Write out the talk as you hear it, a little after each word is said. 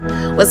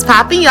What's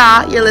poppin',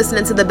 y'all? You're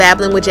listening to the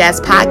Babbling with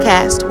Jazz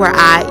podcast, where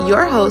I,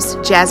 your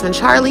host, Jasmine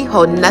Charlie,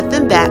 hold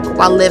nothing back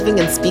while living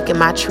and speaking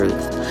my truth.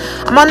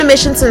 I'm on a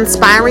mission to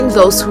inspiring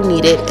those who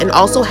need it and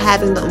also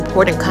having the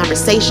important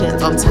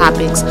conversations on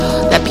topics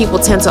that people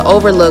tend to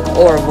overlook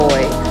or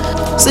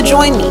avoid. So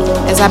join me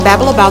as I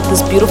babble about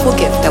this beautiful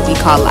gift that we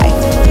call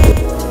life.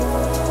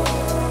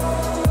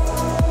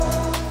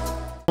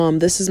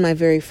 This is my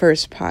very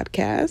first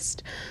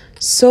podcast.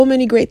 So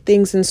many great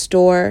things in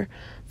store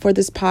for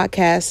this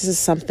podcast. This is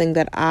something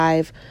that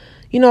I've,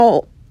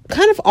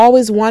 kind of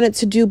always wanted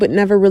to do, but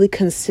never really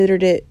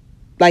considered it.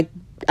 Like,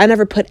 I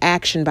never put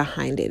action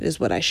behind it, is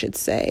what I should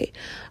say.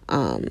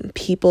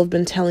 People have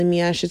been telling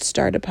me I should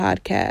start a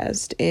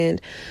podcast,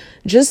 and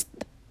just,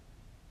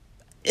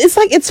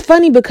 it's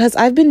funny because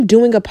I've been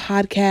doing a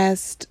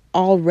podcast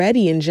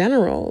already in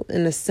general,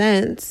 in a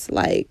sense.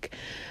 Like,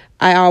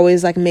 I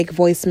always make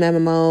voice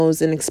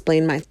memos and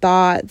explain my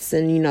thoughts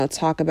and,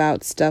 talk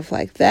about stuff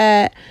like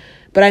that.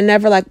 But I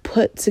never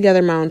put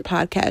together my own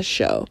podcast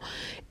show.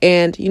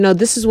 And,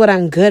 this is what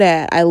I'm good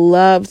at. I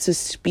love to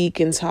speak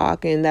and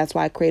talk. And that's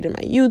why I created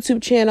my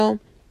YouTube channel.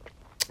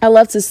 I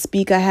love to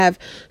speak. I have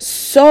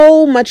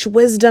so much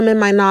wisdom in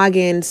my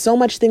noggin, so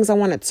much things I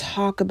want to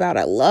talk about.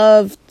 I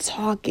love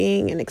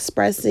talking and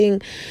expressing.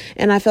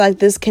 And I feel like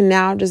this can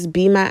now just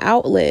be my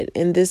outlet.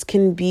 And this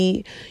can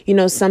be,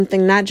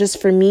 something not just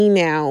for me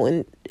now.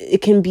 And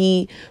it can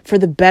be for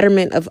the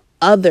betterment of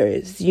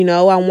others.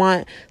 I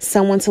want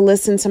someone to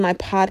listen to my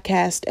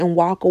podcast and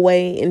walk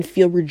away and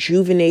feel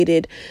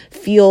rejuvenated,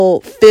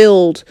 feel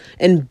filled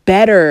and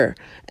better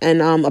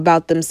and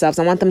about themselves.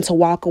 I want them to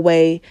walk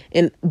away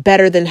and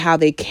better than how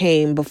they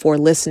came before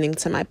listening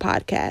to my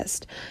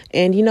podcast.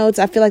 And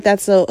I feel like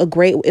that's a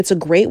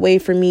great way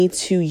for me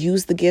to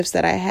use the gifts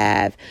that I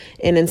have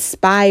and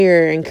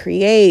inspire and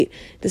create.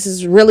 This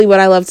is really what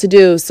I love to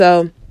do.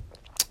 So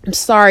I'm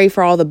sorry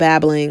for all the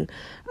babbling.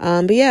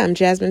 But yeah, I'm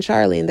Jasmine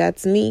Charlie, and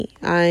that's me.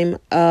 I'm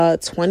a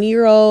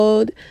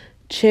 20-year-old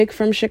chick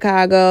from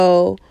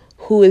Chicago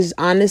who is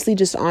honestly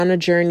just on a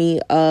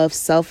journey of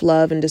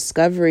self-love and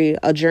discovery,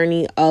 a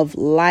journey of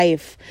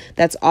life.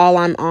 That's all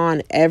I'm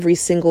on every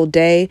single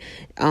day.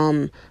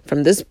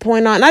 From this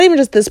point on, not even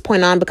just this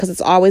point on, because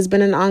it's always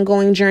been an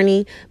ongoing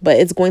journey, but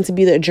it's going to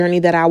be the journey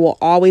that I will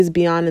always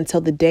be on until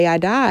the day I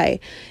die.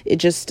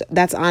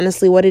 That's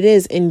honestly what it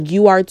is. And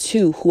you are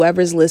too.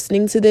 Whoever's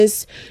listening to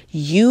this,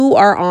 you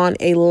are on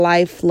a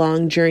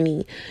lifelong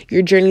journey.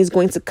 Your journey is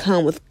going to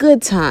come with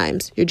good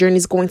times. Your journey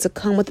is going to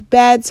come with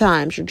bad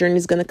times. Your journey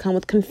is going to come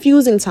with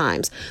confusing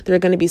times. There are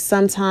going to be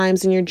some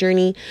times in your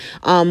journey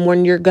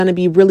when you're going to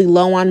be really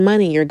low on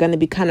money. You're going to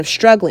be kind of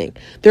struggling.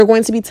 There are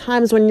going to be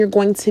times when you're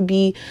going to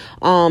be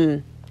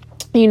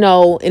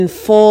in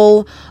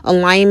full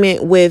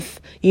alignment with,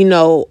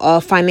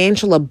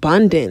 financial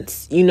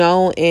abundance,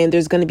 and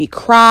there's going to be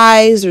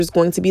cries, there's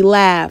going to be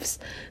laughs.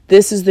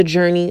 This is the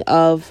journey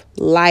of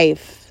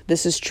life.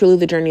 This is truly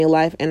the journey of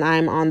life, and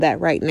I'm on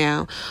that right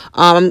now.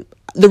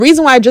 The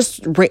reason why I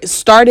just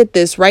started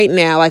this right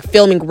now,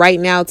 filming right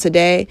now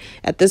today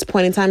at this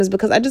point in time, is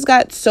because I just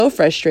got so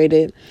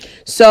frustrated.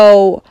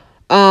 So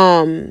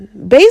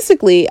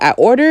basically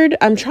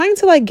I'm trying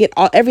to get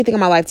everything in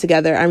my life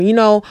together.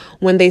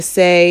 When they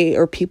say,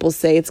 or people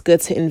say, it's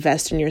good to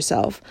invest in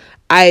yourself.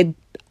 I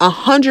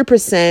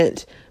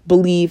 100%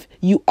 believe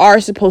you are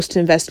supposed to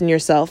invest in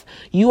yourself.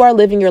 You are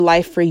living your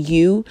life for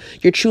you.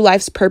 Your true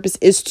life's purpose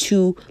is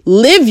to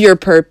live your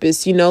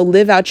purpose,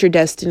 live out your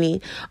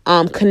destiny,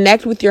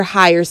 connect with your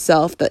higher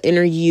self, the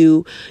inner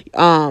you,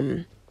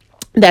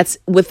 that's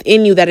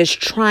within you, that is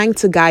trying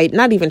to guide,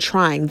 not even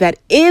trying, that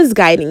is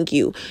guiding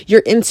you. Your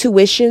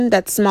intuition,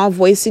 that small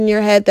voice in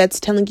your head that's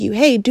telling you,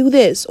 hey, do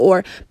this,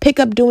 or pick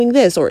up doing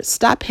this, or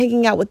stop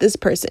hanging out with this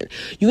person.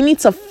 You need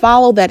to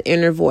follow that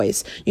inner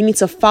voice. You need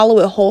to follow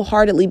it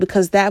wholeheartedly,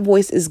 because that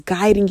voice is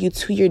guiding you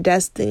to your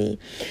destiny.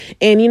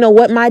 And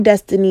what my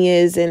destiny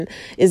is, and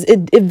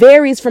it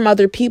varies from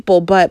other people,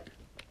 but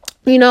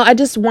I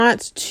just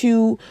want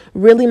to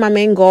really, my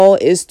main goal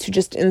is to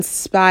just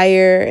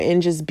inspire and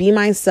just be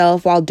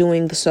myself while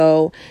doing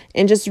so,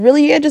 and just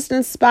really, just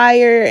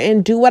inspire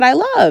and do what I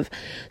love.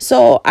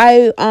 So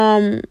I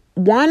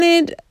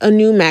wanted a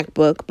new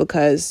MacBook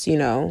because, I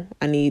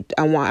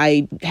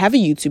have a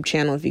YouTube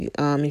channel.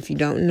 If you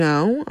don't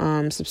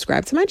know,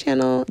 subscribe to my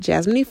channel,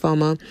 Jasmine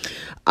Ifoma.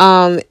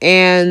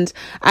 And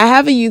I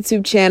have a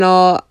YouTube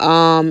channel,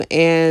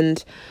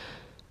 and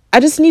I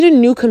just need a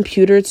new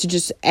computer to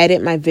just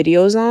edit my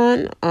videos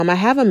on. I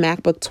have a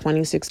MacBook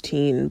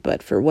 2016,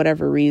 but for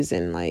whatever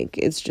reason, I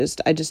just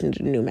need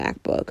a new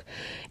MacBook.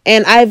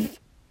 And I've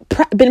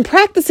been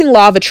practicing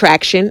law of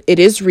attraction. It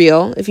is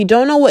real. If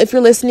you're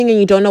listening and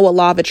you don't know what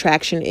law of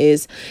attraction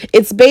is,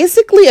 it's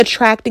basically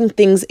attracting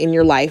things in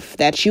your life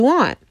that you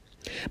want.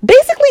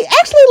 Basically,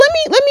 actually,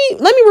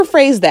 let me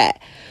rephrase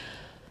that.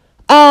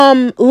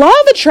 law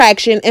of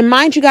attraction, and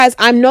mind you guys,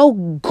 I'm no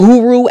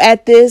guru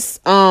at this.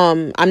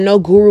 I'm no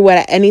guru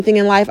at anything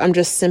in life. I'm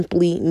just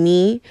simply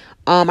me.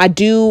 I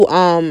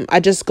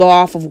just go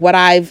off of what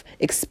I've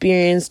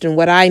experienced and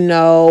what I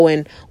know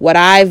and what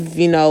I've,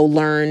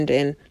 learned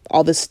and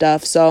all this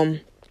stuff. So,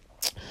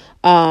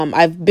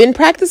 I've been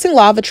practicing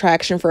law of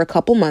attraction for a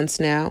couple months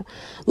now.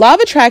 Law of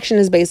attraction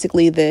is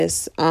basically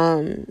this.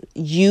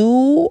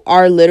 You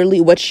are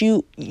literally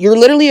you're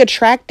literally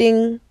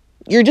attracting.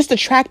 You're just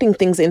attracting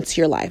things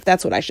into your life.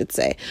 That's what I should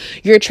say.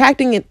 You're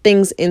attracting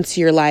things into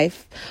your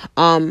life.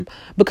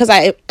 Because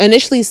I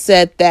initially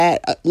said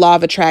that law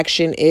of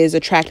attraction is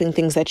attracting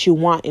things that you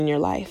want in your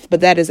life.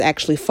 But that is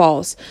actually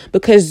false,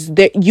 because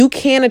you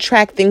can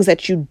attract things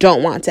that you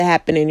don't want to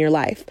happen in your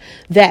life.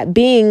 That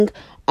being,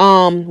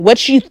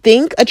 what you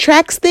think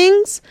attracts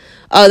things.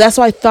 That's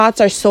why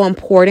thoughts are so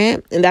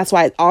important. And that's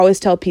why I always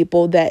tell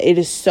people that it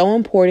is so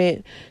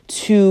important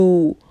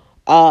to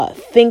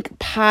think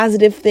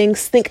positive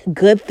things, think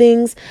good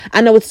things.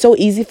 I know it's so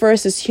easy for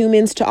us as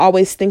humans to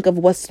always think of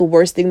what's the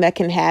worst thing that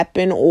can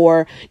happen,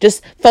 or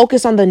just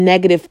focus on the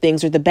negative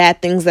things or the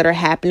bad things that are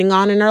happening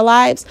in our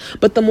lives.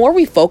 But the more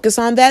we focus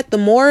on that, the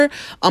more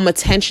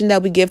attention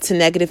that we give to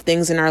negative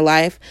things in our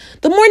life,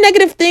 the more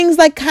negative things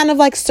kind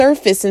of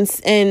surface,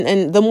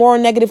 and the more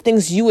negative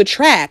things you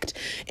attract.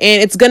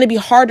 And it's going to be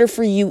harder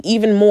for you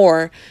even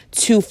more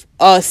to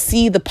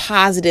see the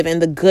positive and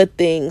the good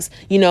things,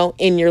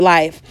 in your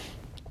life.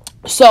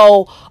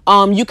 So,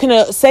 you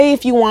can say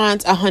if you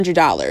want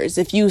 $100,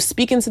 if you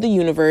speak into the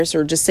universe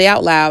or just say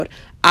out loud,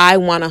 I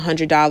want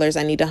 $100.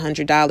 I need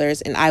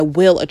 $100, and I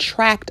will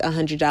attract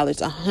 $100.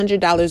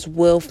 $100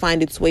 will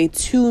find its way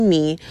to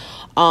me.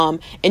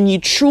 And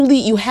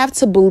you have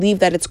to believe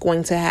that it's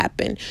going to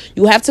happen.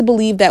 You have to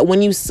believe that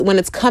when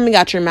it's coming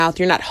out your mouth,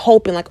 you're not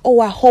hoping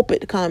I hope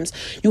it comes.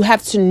 You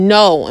have to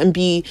know and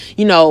be,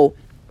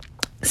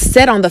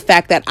 set on the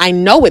fact that I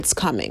know it's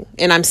coming,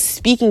 and I'm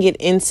speaking it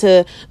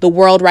into the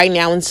world right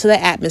now, into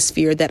the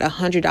atmosphere, that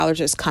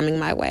 $100 is coming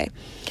my way.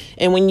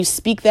 And when you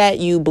speak that,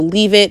 you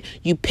believe it,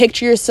 you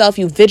picture yourself,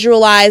 you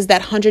visualize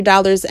that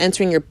 $100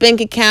 entering your bank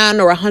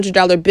account, or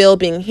 $100 bill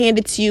being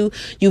handed to you.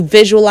 You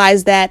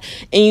visualize that,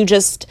 and you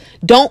just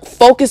don't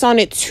focus on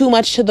it too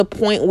much to the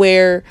point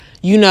where,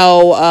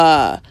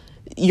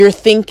 you're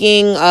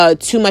thinking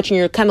too much and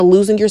you're kind of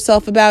losing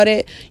yourself about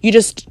it. You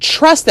just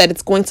trust that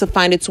it's going to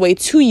find its way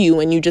to you,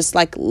 and you just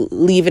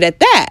leave it at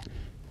that.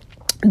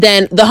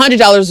 Then the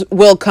 $100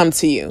 will come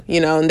to you,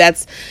 and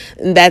that's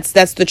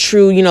the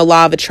true,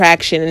 law of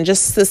attraction. And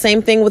just the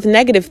same thing with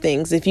negative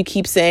things. If you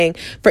keep saying,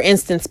 for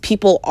instance,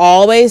 people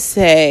always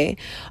say,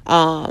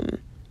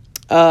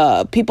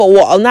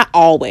 not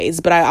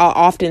always, but I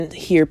often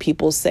hear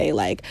people say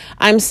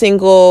I'm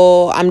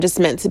single. I'm just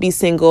meant to be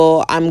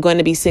single. I'm going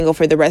to be single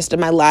for the rest of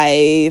my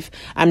life.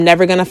 I'm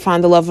never going to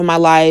find the love of my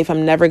life.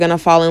 I'm never going to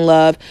fall in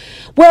love.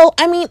 Well,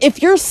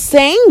 if you're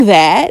saying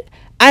that,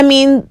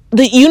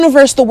 the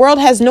universe, the world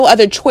has no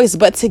other choice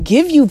but to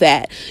give you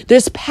that.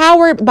 There's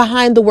power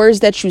behind the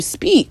words that you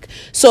speak.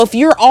 So if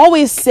you're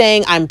always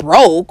saying I'm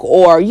broke,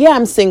 or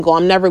I'm single,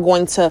 I'm never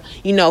going to,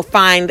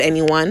 find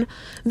anyone,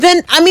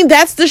 then,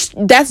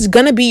 that's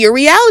going to be your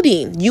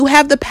reality. You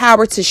have the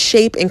power to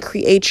shape and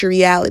create your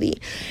reality.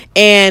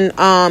 And,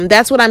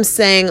 that's what I'm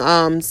saying.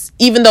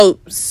 Even though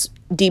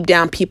deep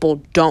down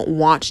people don't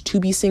want to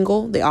be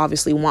single, they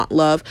obviously want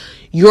love,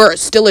 you're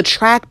still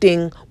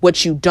attracting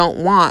what you don't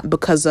want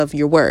because of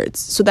your words.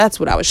 So that's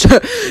what I was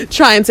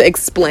trying to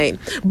explain.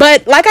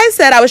 But like I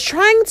said, I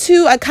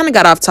kind of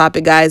got off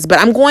topic, guys, but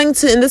I'm going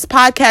to, in this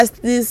podcast,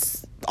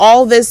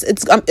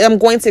 I'm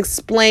going to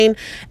explain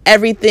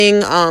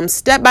everything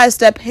step by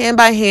step, hand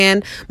by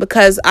hand,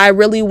 because I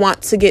really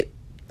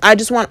I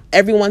just want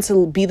everyone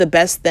to be the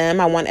best them.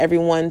 I want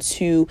everyone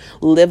to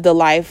live the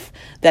life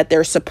that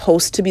they're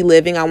supposed to be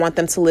living. I want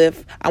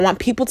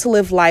people to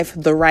live life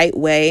the right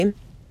way.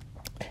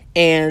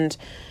 And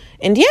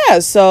yeah,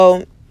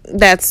 so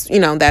that's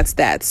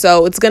that.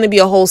 So it's going to be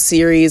a whole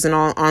series and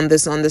all on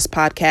this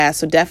podcast.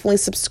 So definitely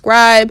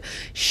subscribe,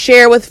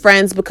 share with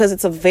friends, because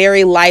it's a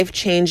very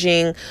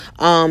life-changing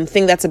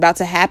thing that's about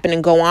to happen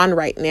and go on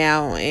right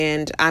now.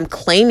 And I'm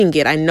claiming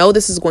it. I know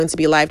this is going to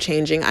be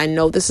life-changing. I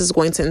know this is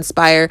going to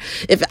inspire.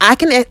 If I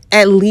can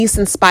at least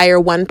inspire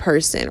one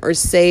person or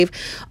save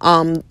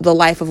the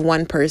life of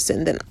one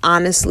person, then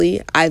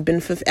honestly, I've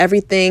been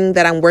everything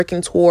that I'm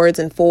working towards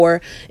and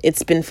for,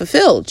 it's been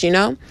fulfilled,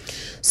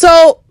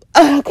 So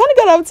kind of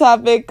got off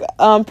topic,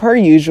 per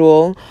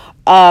usual,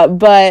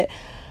 but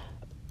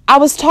I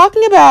was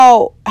talking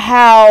about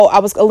how I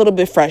was a little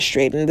bit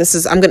frustrated.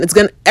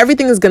 And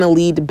everything is gonna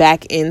lead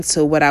back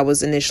into what I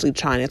was initially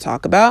trying to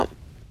talk about.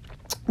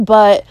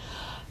 But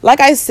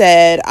like I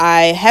said,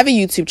 I have a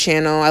YouTube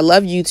channel. I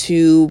love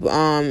YouTube.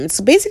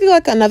 It's basically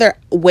another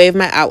way of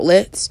my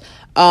outlets.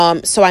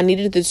 So I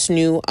needed this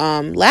new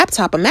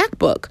laptop, a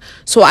MacBook.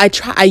 So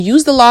I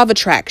used the law of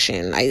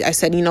attraction. I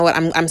said, you know what,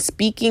 I'm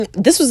speaking.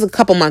 This was a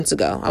couple months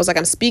ago. I was like,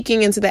 I'm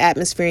speaking into the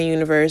atmosphere and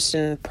universe,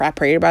 and I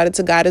prayed about it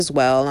to God as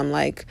well. I'm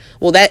like,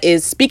 well, that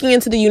is speaking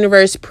into the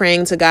universe,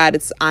 praying to God.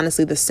 It's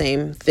honestly the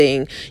same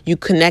thing. You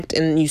connect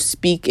and you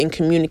speak and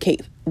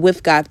communicate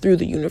with God through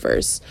the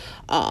universe.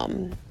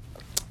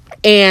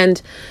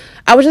 And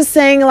I was just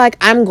saying, like,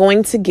 I'm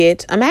going to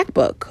get a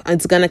MacBook.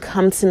 It's going to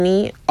come to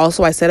me.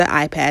 Also, I said an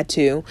iPad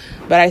too,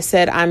 but I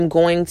said I'm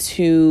going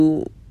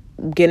to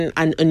get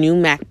a new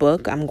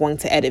MacBook. I'm going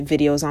to edit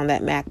videos on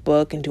that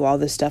MacBook and do all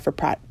this stuff for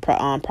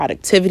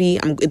productivity.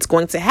 It's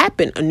going to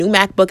happen. A new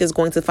MacBook is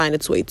going to find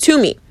its way to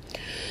me.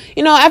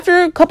 You know,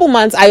 after a couple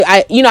months,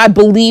 I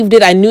believed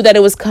it. I knew that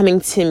it was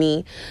coming to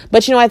me.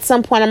 But, you know, at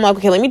some point, I'm like,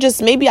 okay,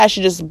 maybe I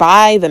should just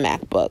buy the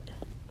MacBook.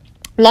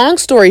 Long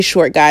story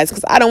short, guys,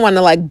 because I don't want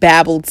to like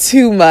babble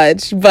too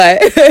much, but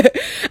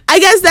I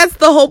guess that's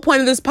the whole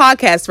point of this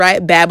podcast, right?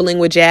 Babbling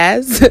with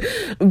Jazz.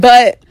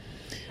 But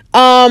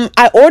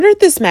I ordered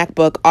this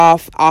MacBook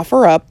off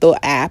OfferUp, the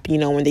app, you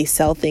know, when they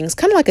sell things,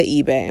 kind of like an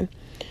eBay.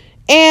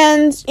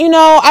 And, you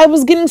know, I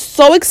was getting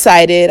so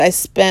excited. I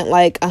spent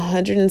like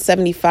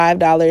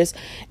 $175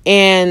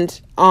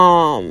 and,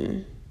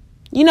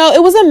 you know,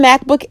 it was a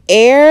MacBook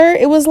Air.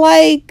 It was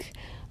like,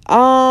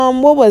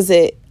 what was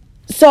it?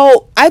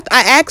 So I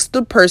asked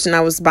the person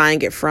I was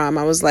buying it from,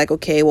 I was like,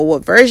 okay, well,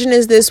 what version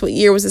is this? What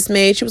year was this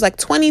made? She was like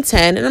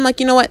 2010. And I'm like,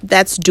 you know what?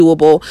 That's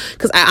doable.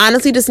 Because I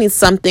honestly just need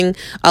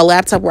a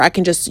laptop where I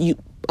can just do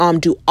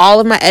all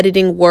of my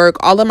editing work,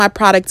 all of my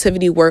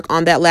productivity work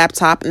on that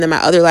laptop. And then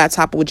my other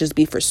laptop would just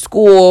be for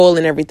school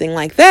and everything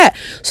like that.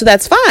 So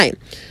that's fine.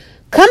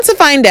 Come to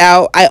find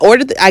out, I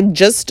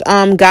just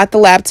got the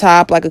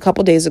laptop like a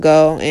couple days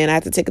ago, and I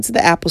had to take it to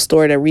the Apple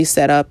store to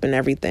reset up and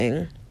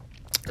everything.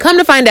 Come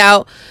to find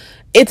out,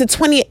 it's a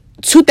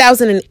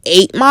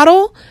 2008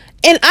 model,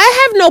 and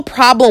I have no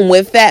problem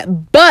with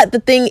that. But the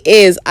thing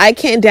is, I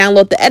can't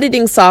download the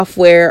editing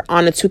software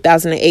on a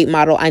 2008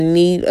 model. I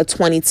need a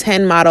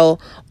 2010 model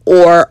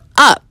or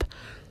up.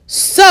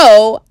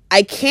 So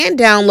I can't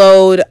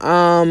download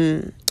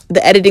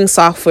the editing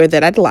software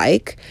that I'd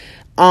like.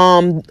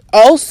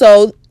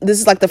 Also, this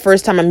is like the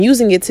first time I'm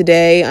using it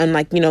today. I'm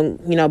like, you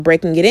know,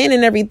 breaking it in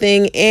and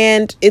everything,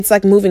 and it's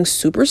like moving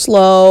super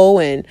slow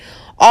and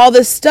all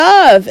this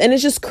stuff. And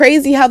it's just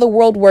crazy how the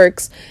world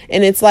works.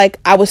 And it's like,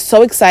 I was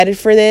so excited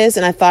for this.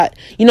 And I thought,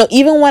 you know,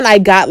 even when I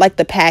got like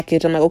the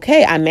package, I'm like,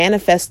 okay, I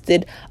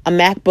manifested a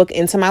MacBook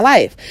into my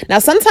life. Now,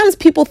 sometimes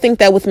people think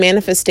that with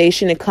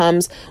manifestation, it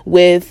comes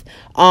with,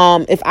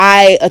 if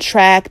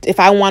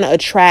I want to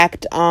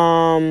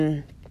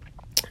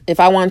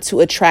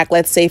attract,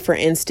 let's say, for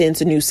instance,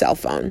 a new cell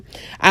phone.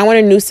 I want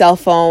a new cell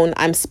phone.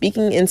 I'm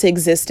speaking into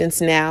existence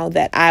now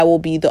that I will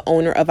be the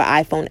owner of an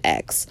iPhone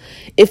X.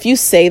 If you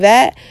say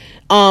that,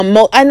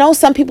 I know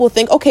some people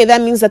think, okay,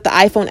 that means that the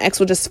iPhone X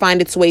will just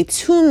find its way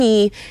to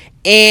me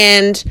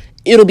and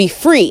it'll be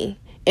free,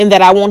 and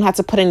that I won't have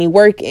to put any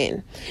work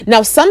in.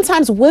 Now,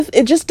 sometimes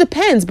it just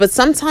depends, but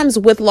sometimes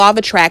with law of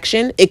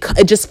attraction, it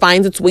just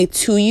finds its way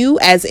to you,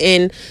 as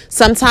in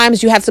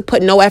sometimes you have to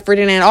put no effort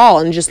in at all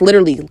and it just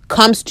literally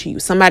comes to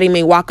you. Somebody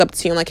may walk up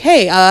to you and like,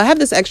 hey, I have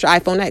this extra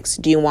iPhone X.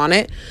 Do you want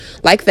it?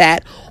 Like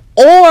that.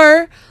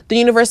 Or the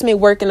universe may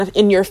work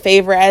in your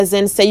favor, as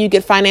in, say you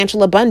get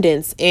financial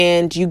abundance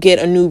and you get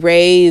a new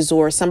raise,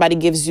 or somebody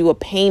gives you a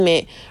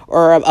payment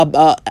or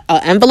a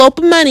envelope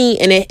of money,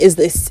 and it is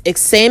the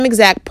same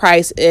exact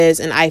price as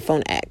an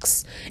iPhone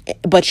X,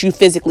 but you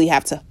physically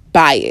have to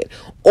buy it.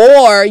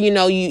 Or, you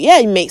know,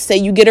 you may say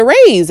you get a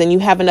raise and you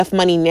have enough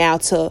money now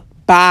to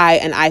buy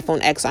an iPhone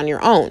X on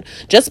your own.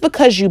 Just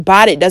because you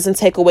bought it doesn't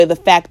take away the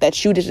fact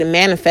that you didn't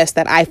manifest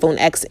that iPhone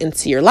X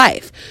into your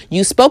life.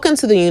 You spoke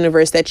into the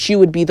universe that you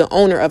would be the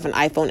owner of an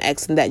iPhone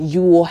X and that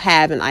you will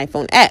have an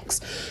iPhone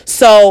X.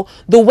 So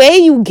the way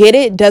you get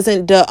it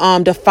doesn't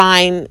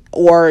define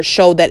or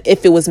show that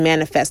if it was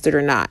manifested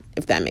or not,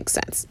 if that makes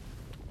sense.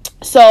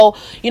 So,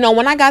 you know,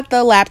 when I got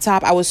the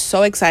laptop, I was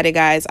so excited,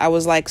 guys. I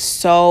was like,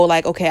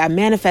 okay, I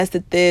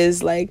manifested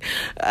this, like,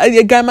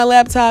 I got my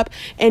laptop.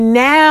 And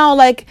now,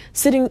 like,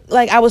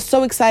 I was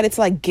so excited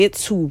to, like, get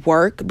to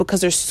work, because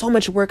there's so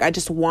much work I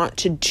just want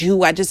to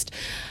do.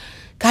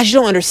 Guys, you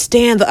don't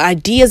understand the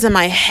ideas in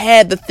my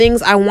head, the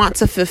things I want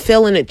to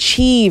fulfill and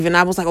achieve. And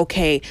I was like,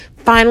 okay,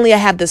 finally I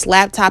have this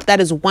laptop. That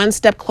is one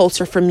step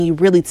closer for me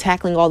really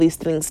tackling all these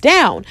things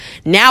down.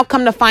 Now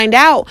come to find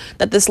out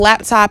that this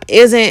laptop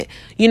isn't,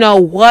 you know,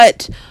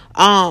 what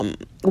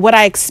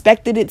I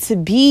expected it to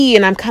be.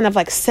 And I'm kind of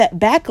like set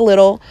back a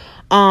little.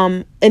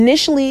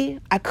 Initially,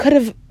 I could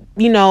have,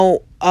 you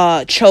know,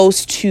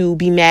 chose to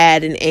be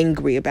mad and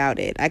angry about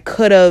it. I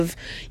could have,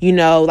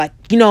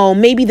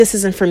 maybe this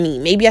isn't for me.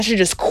 Maybe I should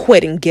just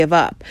quit and give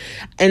up.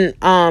 And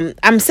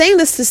I'm saying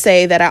this to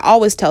say that I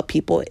always tell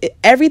people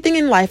everything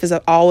in life is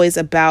always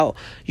about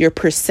your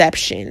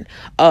perception.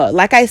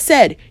 Like I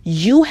said,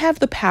 you have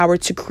the power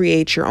to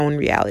create your own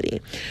reality.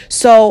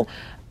 So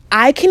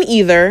I can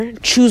either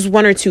choose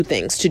one or two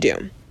things to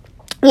do.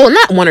 well,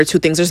 not one or two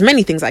things. There's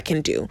many things I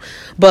can do,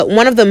 but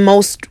one of the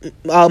most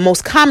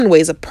common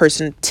ways a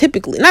person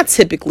typically, not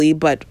typically,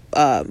 but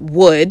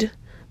would,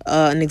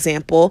 an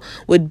example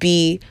would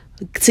be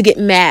to get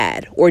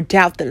mad or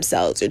doubt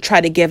themselves or try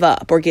to give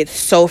up or get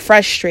so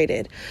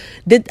frustrated.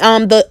 Did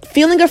the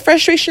feeling of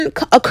frustration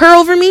occur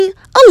over me?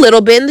 A little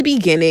bit in the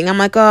beginning. I'm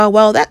like, oh,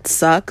 well, that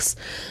sucks.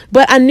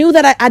 But I knew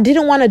that I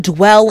didn't want to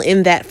dwell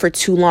in that for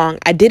too long.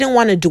 I didn't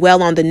want to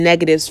dwell on the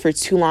negatives for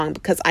too long,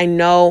 because I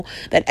know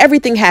that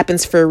everything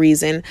happens for a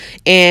reason.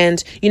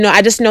 And,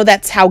 I just know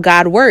that's how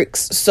God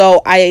works.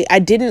 So I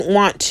didn't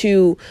want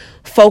to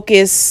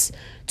focus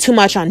too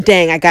much on,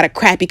 dang, I got a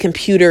crappy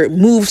computer,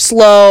 move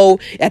slow,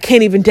 I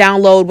can't even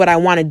download what I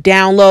want to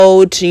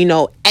download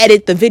to,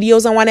 edit the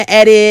videos I want to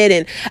edit.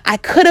 And I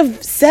could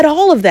have said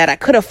all of that. I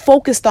could have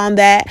focused on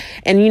that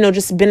and,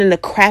 just been in a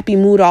crappy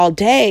mood all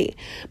day.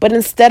 But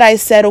instead I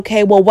said,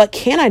 okay, well, what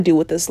can I do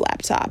with this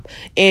laptop?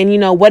 And,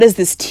 what is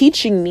this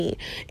teaching me?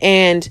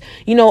 And,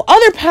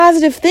 other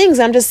positive things.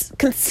 I'm just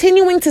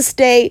continuing to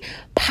stay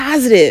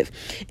positive.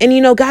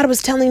 And, God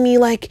was telling me,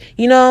 like,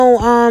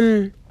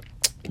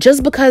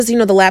 just because,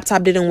 the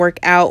laptop didn't work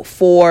out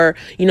for,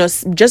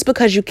 just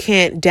because you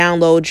can't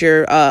download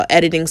your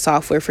editing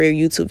software for your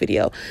YouTube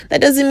video,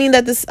 that doesn't mean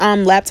that this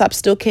laptop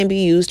still can be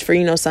used for,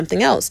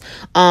 something else.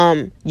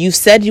 You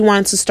said you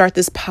wanted to start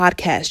this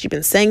podcast. You've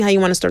been saying how you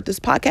want to start this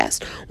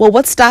podcast. Well,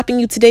 what's stopping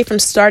you today from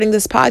starting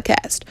this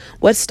podcast?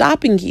 What's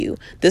stopping you?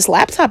 This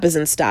laptop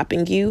isn't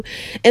stopping you.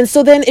 And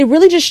so then it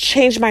really just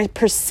changed my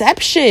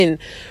perception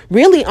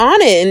really on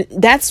it.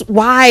 And that's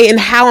why and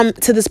how I'm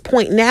to this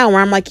point now where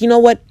I'm like, you know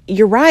what?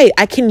 You're right.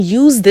 I can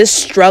use this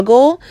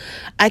struggle.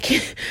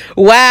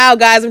 Wow,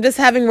 guys, I'm just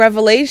having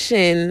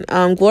revelation.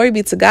 Glory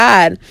be to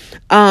God.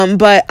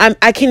 But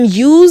I can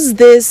use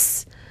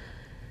this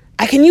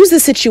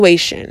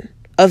situation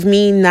of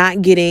me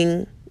not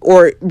getting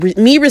or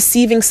me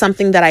receiving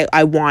something that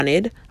I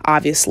wanted,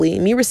 obviously,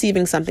 me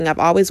receiving something I've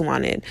always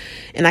wanted,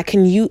 and I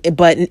can use,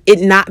 but it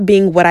not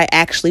being what I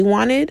actually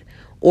wanted,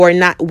 or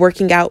not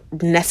working out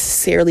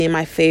necessarily in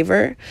my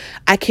favor.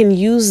 I can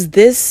use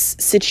this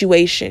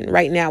situation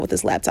right now with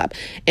this laptop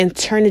and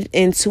turn it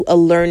into a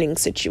learning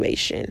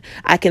situation.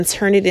 I can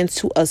turn it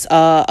into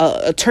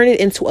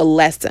a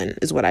lesson,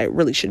 is what I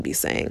really should be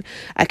saying.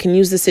 I can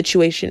use the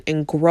situation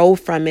and grow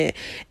from it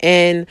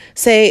and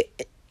say,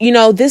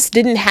 this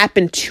didn't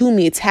happen to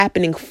me. It's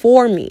happening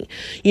for me,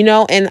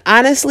 and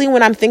honestly,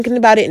 when I'm thinking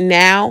about it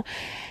now,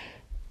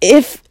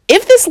 if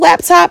this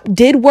laptop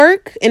did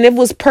work and it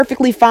was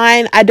perfectly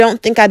fine, I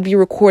don't think I'd be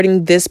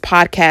recording this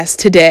podcast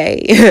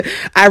today.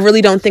 I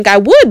really don't think I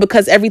would,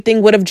 because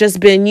everything would have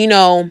just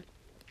been,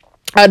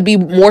 I'd be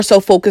more so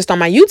focused on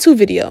my YouTube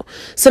video.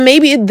 So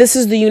maybe this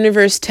is the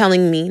universe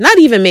telling me, not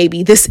even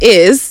maybe, this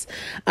is,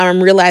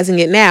 I'm realizing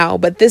it now,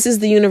 but this is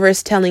the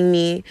universe telling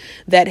me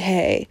that,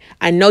 hey,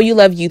 I know you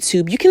love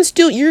YouTube.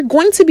 You're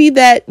going to be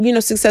that,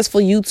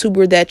 successful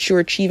YouTuber that you're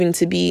achieving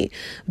to be,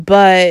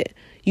 but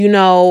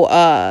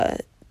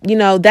that's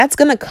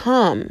going to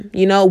come.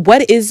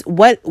 What is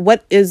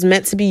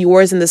meant to be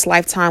yours in this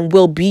lifetime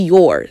will be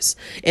yours.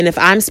 And if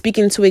I'm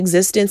speaking to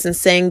existence and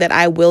saying that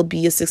I will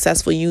be a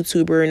successful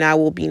YouTuber and I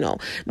will be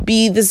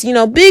this,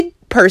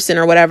 big person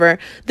or whatever,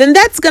 then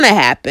that's going to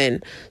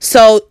happen.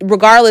 So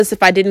regardless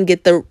if I didn't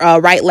get the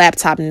right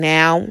laptop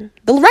now,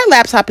 the right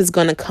laptop is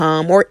going to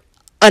come, or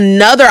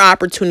another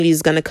opportunity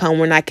is going to come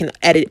when I can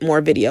edit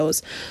more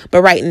videos.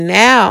 But right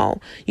now,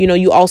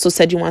 you also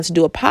said you wanted to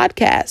do a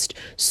podcast.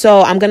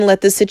 So I'm going to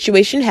let this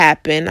situation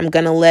happen. I'm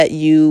going to let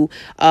you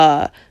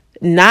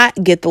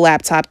not get the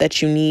laptop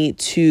that you need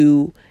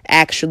to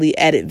actually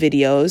edit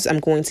videos.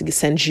 I'm going to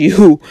send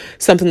you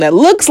something that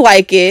looks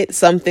like it,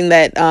 something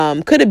that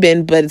could have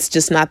been, but it's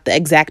just not the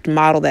exact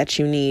model that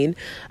you need.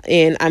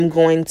 And I'm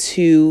going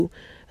to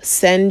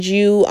send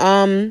you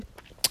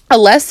a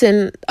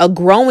lesson, a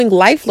growing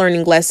life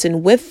learning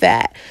lesson with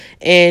that.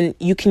 And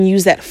you can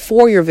use that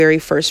for your very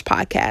first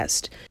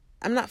podcast.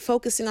 I'm not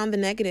focusing on the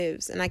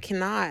negatives, and I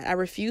cannot. I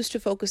refuse to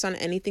focus on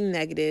anything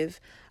negative.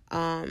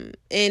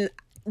 And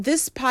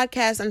this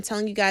podcast, I'm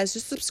telling you guys,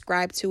 just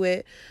subscribe to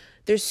it.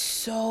 There's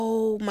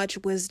so much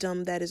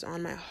wisdom that is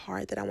on my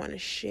heart that I want to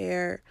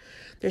share.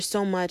 There's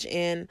so much,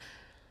 and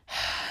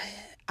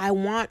I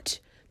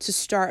want to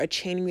start a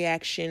chain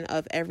reaction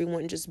of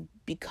everyone just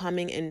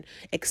becoming and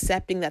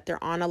accepting that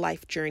they're on a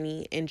life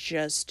journey and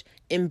just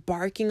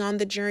embarking on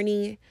the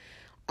journey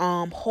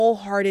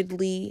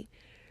wholeheartedly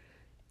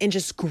and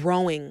just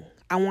growing.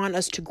 I want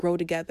us to grow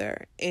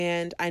together.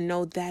 And I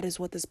know that is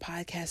what this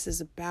podcast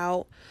is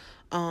about.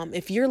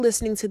 If you're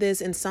listening to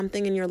this and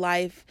something in your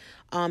life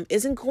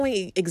isn't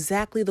going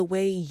exactly the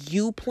way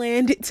you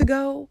planned it to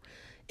go,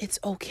 it's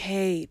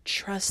okay.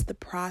 Trust the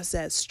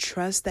process.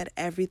 Trust that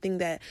everything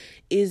that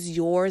is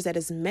yours, that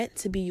is meant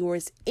to be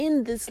yours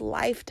in this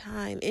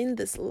lifetime, in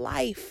this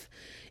life,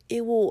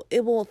 it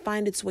will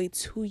find its way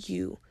to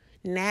you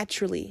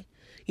naturally.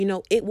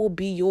 It will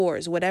be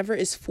yours. Whatever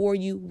is for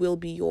you will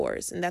be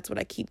yours. And that's what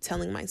I keep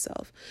telling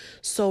myself.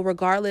 So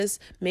regardless,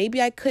 maybe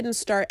I couldn't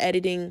start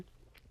editing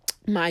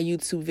my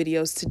YouTube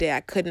videos today.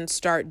 I couldn't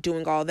start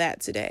doing all that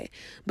today.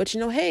 But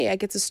hey, I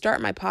get to start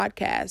my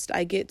podcast.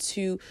 I get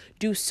to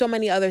do so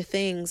many other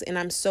things. And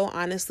I'm so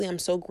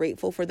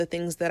grateful for the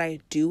things that I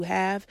do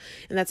have.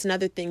 And that's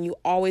another thing. You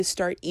always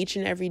start each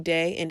and every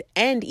day and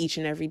end each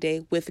and every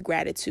day with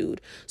gratitude.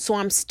 So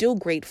I'm still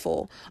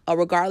grateful,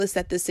 regardless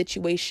that this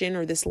situation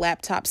or this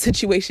laptop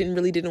situation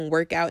really didn't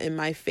work out in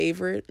my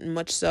favor,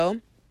 much so.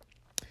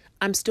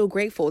 I'm still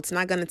grateful. It's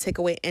not going to take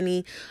away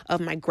any of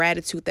my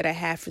gratitude that I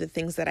have for the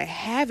things that I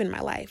have in my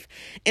life.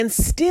 And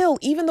still,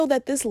 even though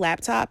that this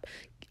laptop,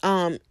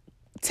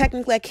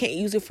 technically I can't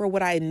use it for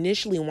what I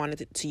initially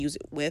wanted to use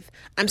it with,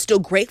 I'm still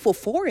grateful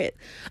for it.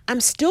 I'm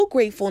still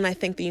grateful, and I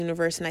thank the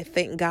universe and I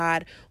thank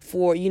God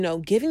for,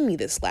 giving me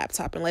this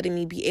laptop and letting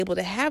me be able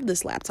to have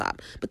this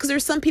laptop, because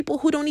there's some people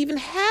who don't even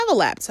have a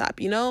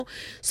laptop,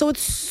 So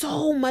it's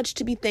so much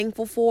to be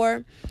thankful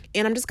for.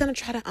 And I'm just going to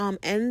try to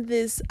end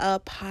this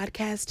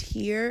podcast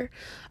here.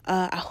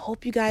 I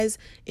hope you guys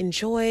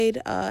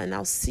enjoyed, and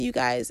I'll see you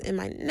guys in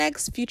my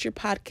next future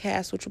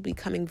podcast, which will be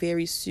coming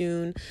very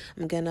soon.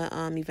 I'm going to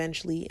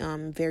eventually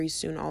very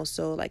soon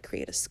also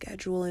create a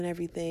schedule and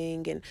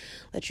everything, and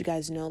let you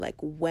guys know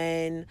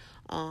when,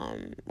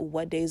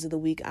 what days of the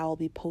week I will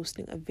be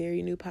posting a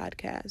very new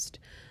podcast.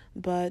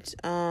 But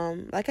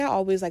I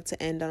always like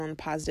to end on a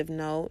positive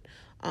note.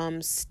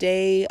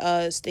 Stay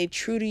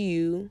true to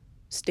you.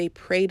 Stay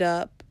prayed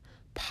up,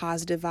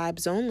 positive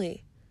vibes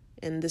only.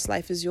 And this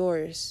life is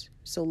yours.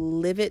 So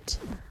live it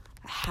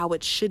how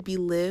it should be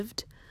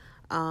lived.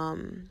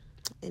 And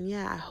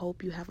I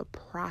hope you have a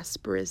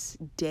prosperous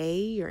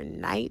day or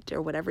night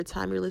or whatever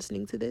time you're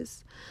listening to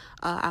this.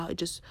 I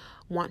just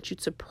want you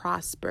to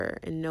prosper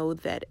and know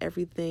that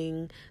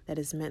everything that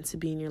is meant to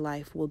be in your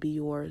life will be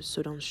yours.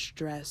 So don't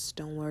stress.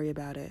 Don't worry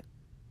about it.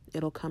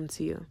 It'll come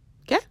to you.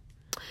 Okay?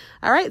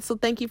 All right, so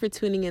thank you for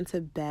tuning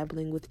into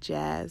Babbling with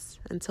Jazz.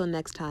 Until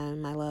next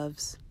time, my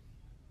loves,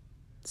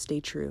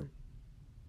 stay true.